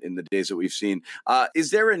the days that we've seen.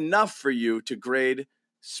 Is there enough for you to grade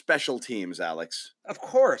special teams, Alex? Of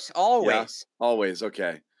course, always. Yeah, always.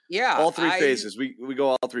 Okay. Yeah. All three phases. We go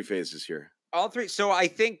all three phases here. All three. So I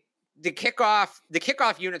think the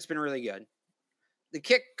kickoff unit's been really good. The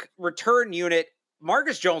kick return unit,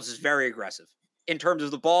 Marcus Jones is very aggressive in terms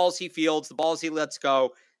of the balls he fields, the balls he lets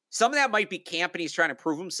go. Some of that might be camp and he's trying to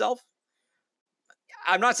prove himself.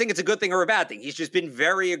 I'm not saying it's a good thing or a bad thing. He's just been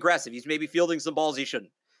very aggressive. He's maybe fielding some balls he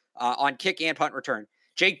shouldn't on kick and punt return.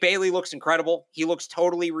 Jake Bailey looks incredible. He looks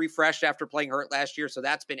totally refreshed after playing hurt last year, so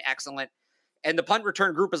that's been excellent. And the punt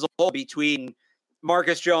return group as a whole, between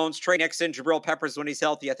Marcus Jones, Trey Nixon, Jabril Peppers when he's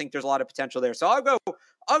healthy, I think there's a lot of potential there. So I'll go A-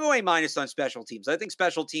 on special teams. I think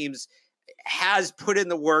special teams has put in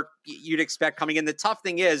the work you'd expect coming in. The tough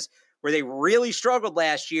thing is where they really struggled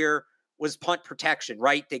last year was punt protection,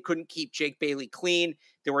 right? They couldn't keep Jake Bailey clean.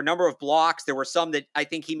 There were a number of blocks. There were some that I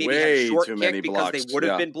think he maybe had short kicked because they would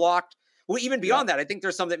have been blocked. Well, even beyond that, I think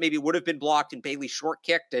there's some that maybe would have been blocked and Bailey short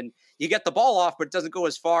kicked, and you get the ball off, but it doesn't go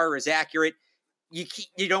as far or as accurate.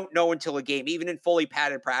 You don't know until a game. Even in fully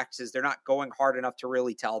padded practices, they're not going hard enough to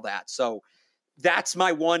really tell that. So that's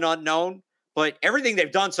my one unknown. But everything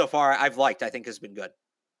they've done so far, I've liked. I think has been good.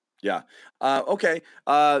 Yeah. Okay.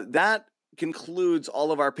 That concludes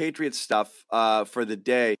all of our Patriots stuff for the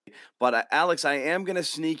day. But Alex, I am going to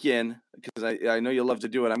sneak in because I know you love to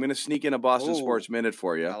do it. I'm going to sneak in a Boston Sports Minute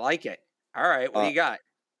for you. I like it. All right. What do you got?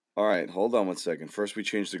 All right. Hold on one second. First, we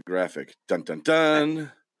change the graphic. Dun, dun,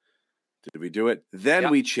 dun. Did we do it?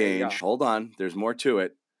 Then we change. Hold on. There's more to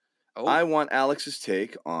it. Oh. I want Alex's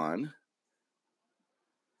take on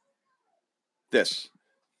this.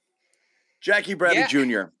 Jackie Bradley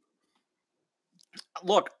Jr.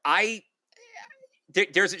 Look,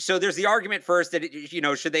 there's the argument first that,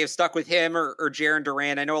 should they have stuck with him or Jarren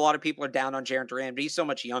Duran? I know a lot of people are down on Jarren Duran, but he's so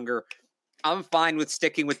much younger. I'm fine with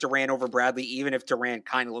sticking with Duran over Bradley, even if Duran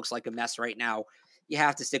kind of looks like a mess right now. You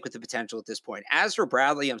have to stick with the potential at this point. As for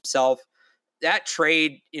Bradley himself, that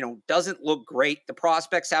trade, doesn't look great. The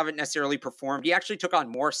prospects haven't necessarily performed. He actually took on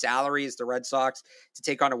more salary as the Red Sox to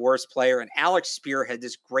take on a worse player. And Alex Spear had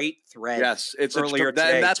this great thread. Yes, it's earlier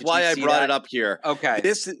today. And that's why I brought it up here. Okay.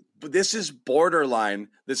 This is borderline.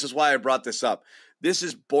 This is why I brought this up. This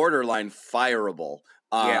is borderline fireable.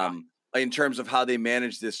 In terms of how they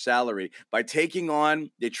manage this salary. By taking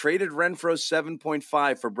on, they traded Renfro's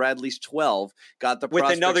 7.5 for Bradley's 12, got the prospects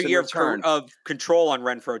with another year return. of control on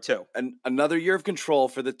Renfro too. And another year of control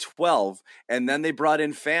for the 12, and then they brought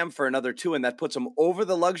in Pham for another 2, and that puts them over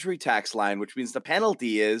the luxury tax line, which means the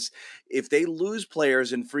penalty is if they lose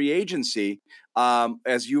players in free agency,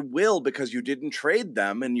 as you will because you didn't trade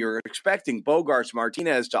them and you're expecting Bogaerts,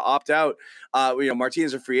 Martinez to opt out.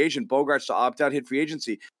 Martinez a free agent, Bogaerts to opt out, hit free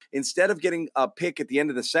agency. Instead of getting a pick at the end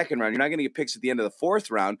of the second round, you're not going to get picks at the end of the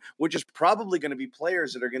fourth round, which is probably going to be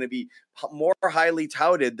players that are going to be more highly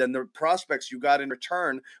touted than the prospects you got in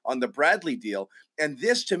return on the Bradley deal. And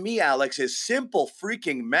this, to me, Alex, is simple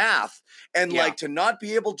freaking math. And to not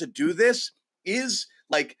be able to do this is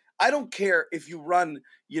like, I don't care if you run,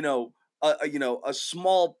 a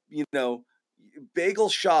small, bagel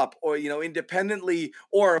shop or, independently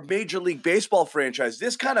or a Major League Baseball franchise.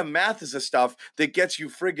 This kind of math is the stuff that gets you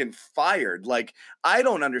friggin' fired. Like, I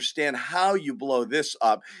don't understand how you blow this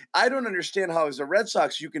up. I don't understand how as a Red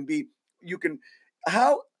Sox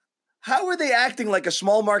how are they acting like a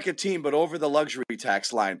small market team but over the luxury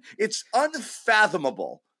tax line? It's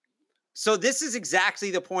unfathomable. So this is exactly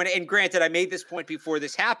the point. And granted, I made this point before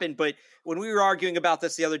this happened, but when we were arguing about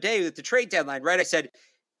this the other day with the trade deadline, right, I said,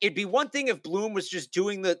 it'd be one thing if Bloom was just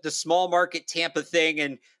doing the small market Tampa thing,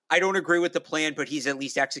 and I don't agree with the plan, but he's at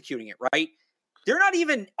least executing it, right? They're not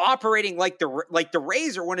even operating like the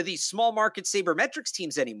Rays are one of these small market sabermetrics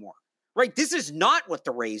teams anymore, right? This is not what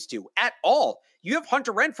the Rays do at all. You have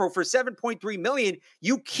Hunter Renfroe for $7.3 million.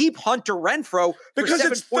 You keep Hunter Renfroe for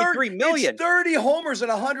 $7.3 million. It's 30 homers and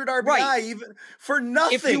 100 RBI, even for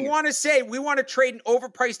nothing. If you want to say we want to trade an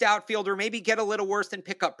overpriced outfielder, maybe get a little worse than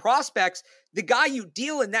pick up prospects, the guy you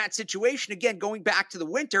deal in that situation, again, going back to the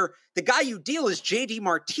winter, the guy you deal is JD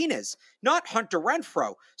Martinez, not Hunter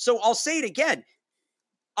Renfroe. So I'll say it again.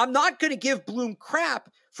 I'm not going to give Bloom crap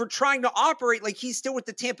for trying to operate like he's still with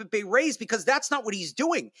the Tampa Bay Rays, because that's not what he's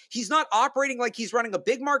doing. He's not operating like he's running a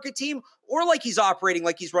big market team or like he's operating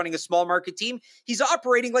like he's running a small market team. He's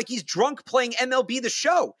operating like he's drunk playing MLB The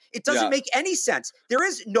Show. It doesn't make any sense. There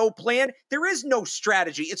is no plan. There is no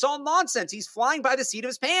strategy. It's all nonsense. He's flying by the seat of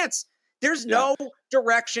his pants. There's no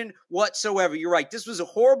direction whatsoever. You're right. It was a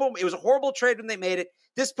horrible trade when they made it.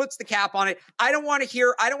 This puts the cap on it. I don't want to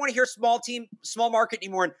hear small market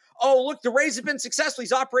anymore. And, oh, look, the Rays have been successful.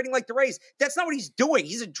 He's operating like the Rays. That's not what he's doing.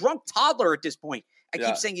 He's a drunk toddler at this point. I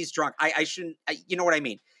keep saying he's drunk. I shouldn't, you know what I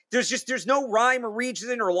mean? There's no rhyme or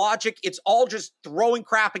reason or logic. It's all just throwing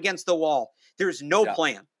crap against the wall. There's no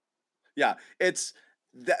plan. Yeah. It's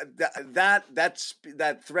that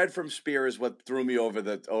thread from Spear is what threw me over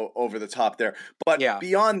the top there. But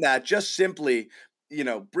beyond that, just simply,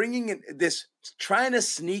 bringing in this, trying to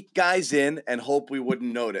sneak guys in and hope we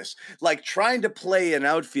wouldn't notice, like trying to play an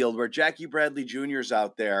outfield where Jackie Bradley Jr.'s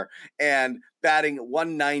out there and batting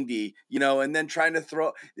 190, and then trying to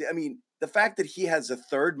throw. I mean, the fact that he has the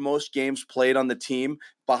third most games played on the team,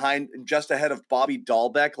 behind, just ahead of Bobby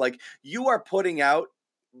Dahlbeck, like, you are putting out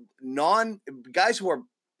guys who are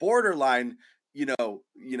borderline,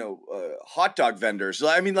 hot dog vendors.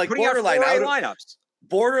 I mean, like,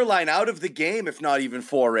 borderline out of the game, if not even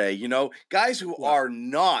 4A, guys who are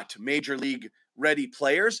not major league ready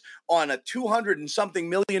players on a $200 and something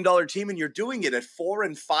million team, and you're doing it at 4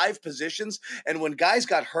 and 5 positions. And when guys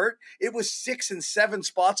got hurt, it was 6 and 7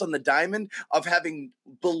 spots on the diamond of having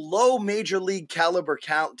below major league caliber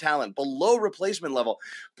talent, below replacement level,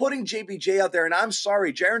 putting JBJ out there. And I'm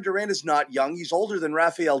sorry, Jarren Duran is not young. He's older than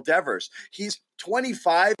Rafael Devers. He's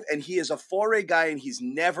 25, and he is a 4A guy, and he's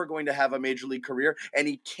never going to have a major league career, and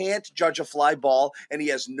he can't judge a fly ball, and he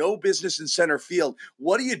has no business in center field.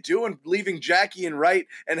 What are you doing leaving Jackie in right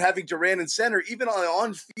and having Duran in center? Even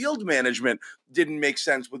on field management didn't make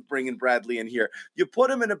sense with bringing Bradley in here. You put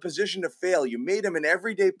him in a position to fail. You made him an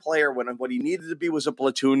everyday player when what he needed to be was a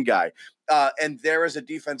platoon guy. And there is a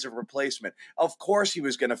defensive replacement. Of course he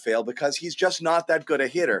was going to fail because he's just not that good a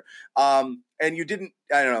hitter. And you didn't,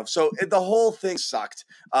 I don't know. So the whole thing sucked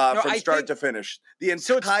from start to finish. The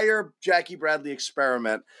entire Jackie Bradley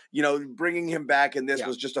experiment, bringing him back, and this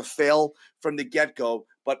was just a fail from the get-go.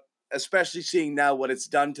 But especially seeing now what it's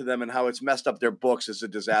done to them and how it's messed up their books is a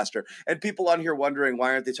disaster. And people on here wondering,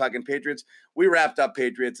 why aren't they talking Patriots? We wrapped up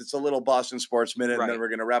Patriots. It's a little Boston Sports Minute, and then we're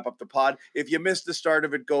going to wrap up the pod. If you missed the start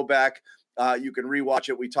of it, go back. You can rewatch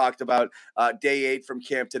it. We talked about day 8 from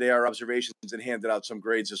camp today, our observations, and handed out some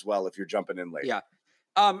grades as well if you're jumping in late. Yeah.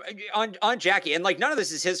 On Jackie, and like, none of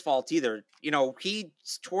this is his fault either. He,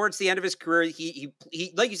 towards the end of his career, he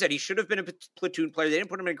like you said, he should have been a platoon player. They didn't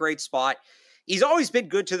put him in a great spot. He's always been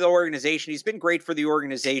good to the organization. He's been great for the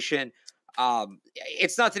organization.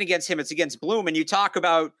 It's nothing against him. It's against Bloom. And you talk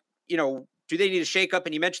about, do they need a shakeup?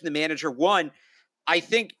 And you mentioned the manager. One, I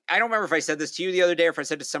don't remember if I said this to you the other day or if I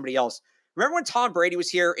said it to somebody else. Remember when Tom Brady was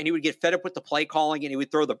here and he would get fed up with the play calling and he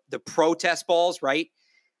would throw the protest balls, right?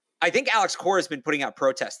 I think Alex Cora has been putting out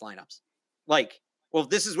protest lineups. Like, well,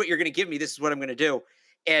 this is what you're going to give me. This is what I'm going to do.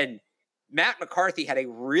 And Matt McCarthy had a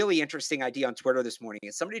really interesting idea on Twitter this morning,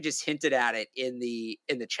 and somebody just hinted at it in the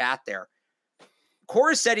chat there.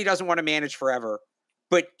 Cora said he doesn't want to manage forever,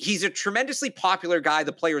 but he's a tremendously popular guy.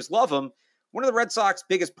 The players love him. One of the Red Sox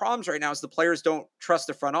biggest problems right now is the players don't trust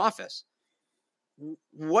the front office.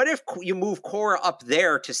 What if you move Cora up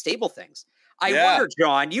there to stable things? I wonder,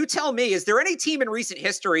 John, you tell me, is there any team in recent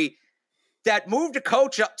history that moved a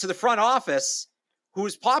coach up to the front office who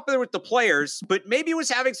was popular with the players, but maybe was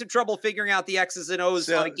having some trouble figuring out the X's and O's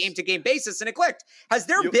on a game-to-game basis, and it clicked? Has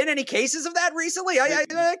there been any cases of that recently? I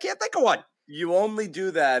can't think of one. You only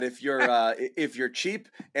do that if you're if you're cheap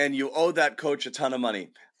and you owe that coach a ton of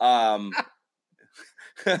money.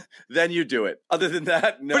 Then you do it. Other than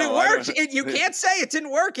that, no. But it worked. You can't say it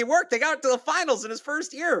didn't work. It worked. They got to the finals in his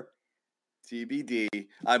first year. TBD.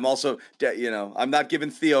 I'm also, I'm not giving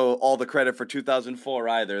Theo all the credit for 2004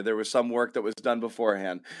 either. There was some work that was done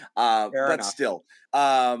beforehand. But enough. Still,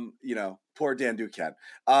 poor Dan Duquesne.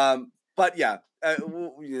 But yeah,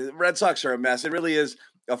 Red Sox are a mess. It really is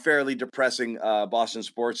a fairly depressing Boston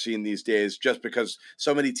sports scene these days, just because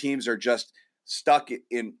so many teams are just stuck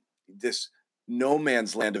in this no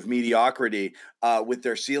man's land of mediocrity with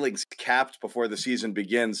their ceilings capped before the season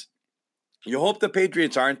begins. You hope the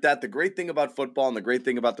Patriots aren't that. The great thing about football and the great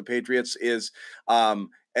thing about the Patriots is at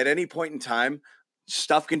any point in time,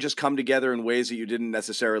 stuff can just come together in ways that you didn't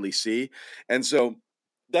necessarily see. And so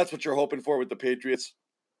that's what you're hoping for with the Patriots,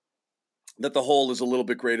 that the whole is a little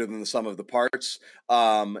bit greater than the sum of the parts,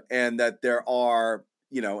 and that there are,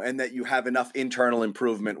 and that you have enough internal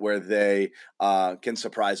improvement where they can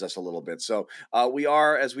surprise us a little bit. So we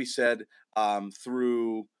are, as we said,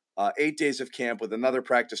 through 8 days of camp with another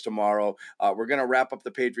practice tomorrow. We're going to wrap up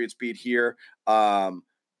the Patriots beat here.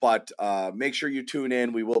 But make sure you tune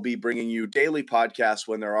in. We will be bringing you daily podcasts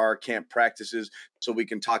when there are camp practices so we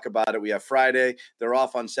can talk about it. We have Friday. They're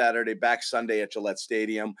off on Saturday, back Sunday at Gillette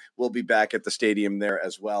Stadium. We'll be back at the stadium there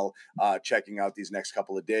as well, checking out these next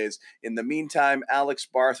couple of days. In the meantime, Alex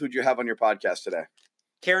Barth, who'd you have on your podcast today?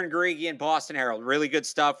 Karen Garigi and Boston Herald. Really good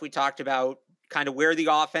stuff. We talked about kind of where the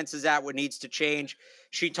offense is at, what needs to change.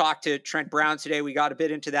 She talked to Trent Brown today. We got a bit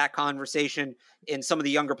into that conversation and some of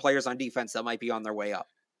the younger players on defense that might be on their way up.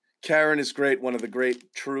 Karen is great, one of the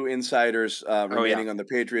great true insiders remaining on the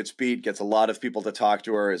Patriots beat, gets a lot of people to talk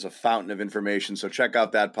to her, is a fountain of information. So check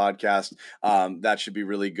out that podcast. That should be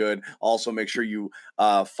really good. Also, make sure you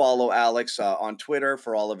follow Alex on Twitter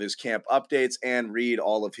for all of his camp updates and read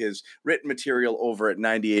all of his written material over at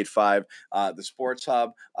 98.5, the Sports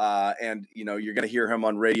Hub. And, you're going to hear him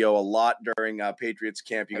on radio a lot during Patriots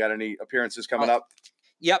camp. You got any appearances coming up?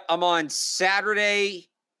 Yep, I'm on Saturday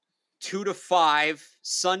 2 to 5,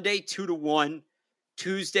 Sunday 2 to 1,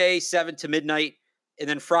 Tuesday 7 to midnight, and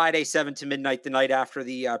then Friday 7 to midnight, the night after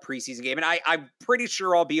the preseason game. And I'm pretty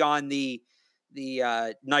sure I'll be on the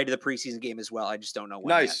night of the preseason game as well. I just don't know when.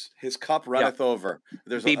 Nice. Yet. His cup runneth over.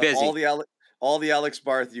 There's be busy. All the Alex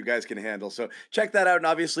Barth you guys can handle. So check that out. And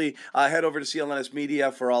obviously head over to CLNS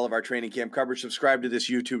Media for all of our training camp coverage. Subscribe to this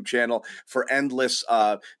YouTube channel for endless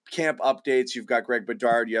camp updates. You've got Greg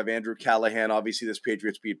Bedard. You have Andrew Callahan. Obviously this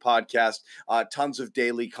Patriots Beat podcast. Tons of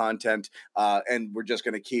daily content. And we're just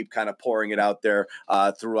going to keep kind of pouring it out there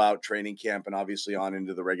throughout training camp and obviously on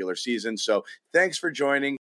into the regular season. So thanks for joining.